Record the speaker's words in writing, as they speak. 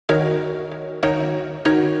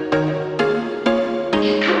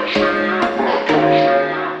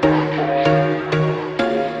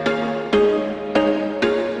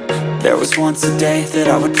was once a day that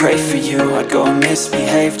I would pray for you. I'd go and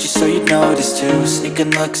misbehave just so you'd notice too.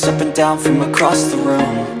 Sneaking looks up and down from across the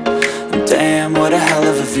room. And damn, what a hell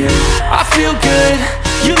of a view. I feel good,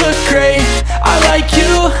 you look great, I like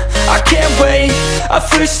you, I can't wait. A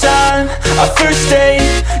first time, a first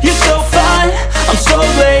date, you're so fine, I'm so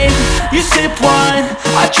late. You sip wine,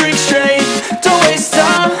 I drink straight. Don't waste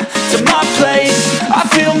time to my place. I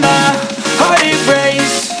feel my heart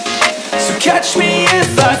erase. So catch me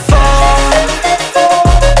if I fall.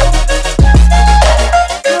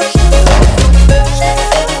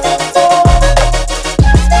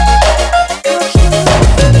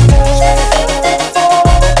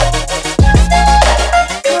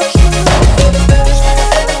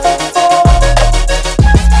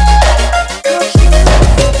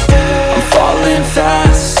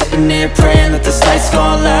 Praying that this night's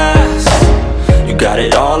gonna last. You got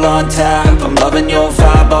it all on tap, I'm loving your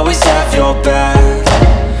vibe, always have your back.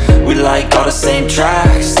 We like all the same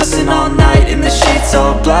tracks, listen all night in the sheets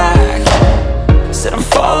all black. Said I'm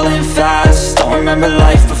falling fast, don't remember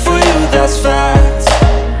life before you, that's fact.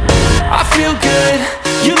 I feel good,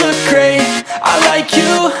 you look great, I like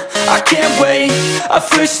you, I can't wait. A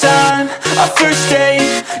first time, a first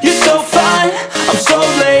date, you're so fine, I'm so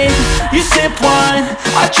late. You sip wine,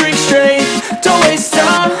 I drink straight. Don't waste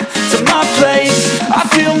time to my place. I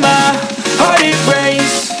feel my heart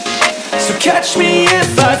erase. So catch me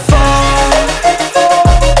if I fall.